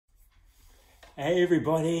Hey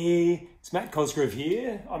everybody, it's Matt Cosgrove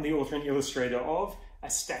here. I'm the author and illustrator of A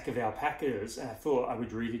Stack of Alpacas, and I thought I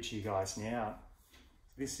would read it to you guys now.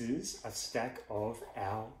 This is A Stack of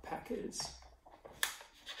Alpacas.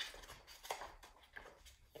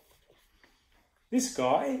 This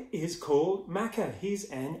guy is called Macca. He's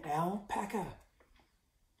an alpaca.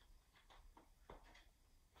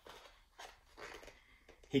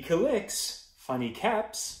 He collects funny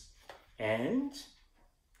caps and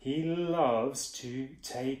he loves to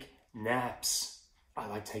take naps. I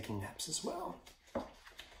like taking naps as well.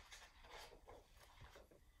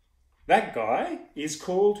 That guy is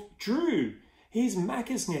called Drew. He's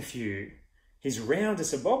Macca's nephew. He's round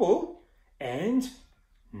as a bobble and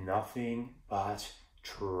nothing but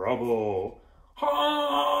trouble.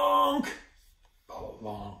 Honk!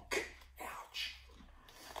 Plonk. Ouch.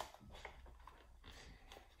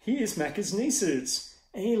 Here's Macca's nieces.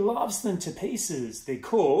 And he loves them to pieces. They're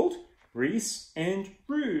called Reese and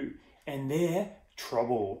Roo, and they're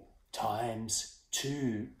trouble times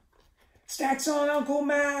 2. Stacks on, Uncle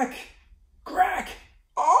Mac! Crack!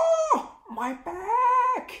 Oh, my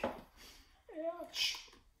back! Ouch.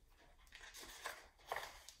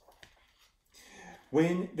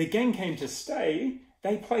 When the gang came to stay,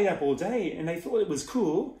 they played up all day and they thought it was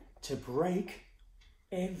cool to break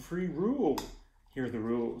every rule. Here are the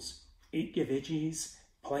rules. Eat your veggies,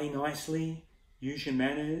 play nicely, use your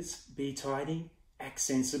manners, be tidy, act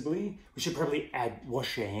sensibly. We should probably add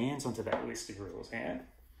wash your hands onto that list of rules, yeah?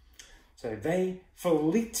 So they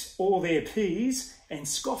flicked all their peas and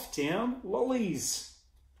scoffed down lollies.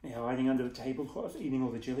 Now hiding under the tablecloth, eating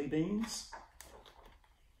all the jelly beans.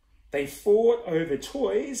 They fought over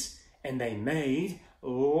toys and they made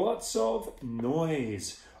lots of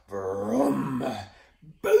noise. Vroom,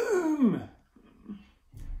 boom.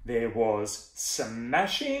 There was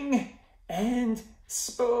smashing and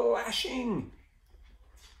splashing.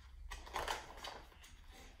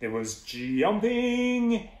 There was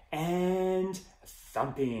jumping and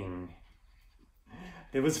thumping.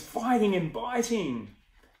 There was fighting and biting.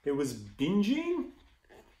 There was binging.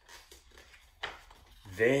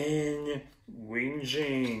 Then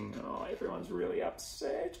whinging. Oh, everyone's really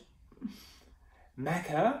upset.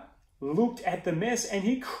 Macca looked at the mess and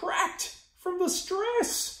he cracked from the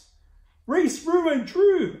stress. Reese, Roo and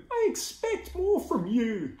Drew, I expect more from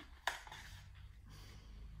you.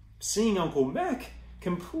 Seeing Uncle Mac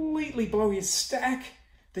completely blow his stack,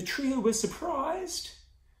 the trio was surprised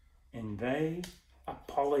and they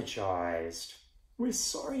apologized. We're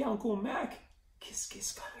sorry, Uncle Mac. Kiss,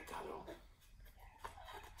 kiss, cuddle,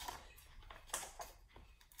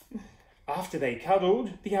 cuddle. After they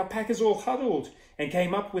cuddled, the alpacas all huddled and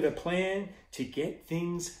came up with a plan to get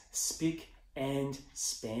things spick and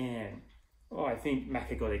span. Oh, I think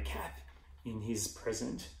Macca got a cap in his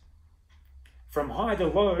present. From high to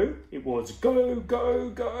low, it was go, go,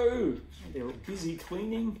 go. They were busy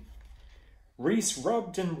cleaning. Reese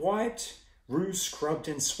rubbed and wiped. Roo scrubbed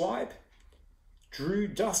and swiped. Drew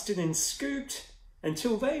dusted and scooped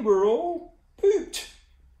until they were all pooped.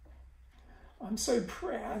 I'm so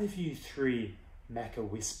proud of you 3, Macca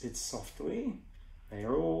whispered softly. They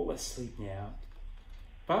are all asleep now.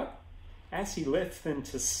 But as he left them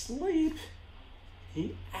to sleep,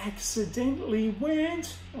 he accidentally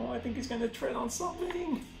went. Oh, I think he's going to tread on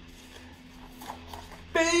something.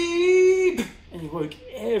 Beep! And he woke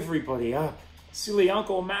everybody up. Silly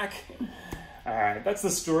Uncle Mac. Alright, that's the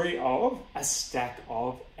story of A Stack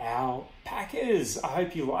of Alpacas. I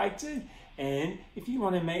hope you liked it. And if you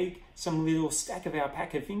want to make some little stack of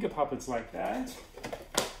alpaca finger puppets like that,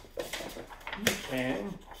 you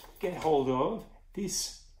can get hold of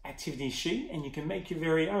this activity sheet and you can make your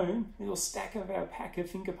very own little stack of alpaca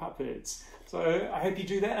finger puppets. So I hope you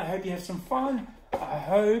do that. I hope you have some fun. I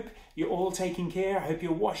hope you're all taking care. I hope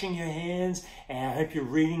you're washing your hands, and I hope you're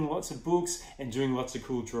reading lots of books and doing lots of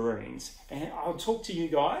cool drawings. And I'll talk to you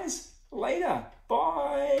guys later.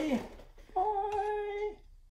 Bye.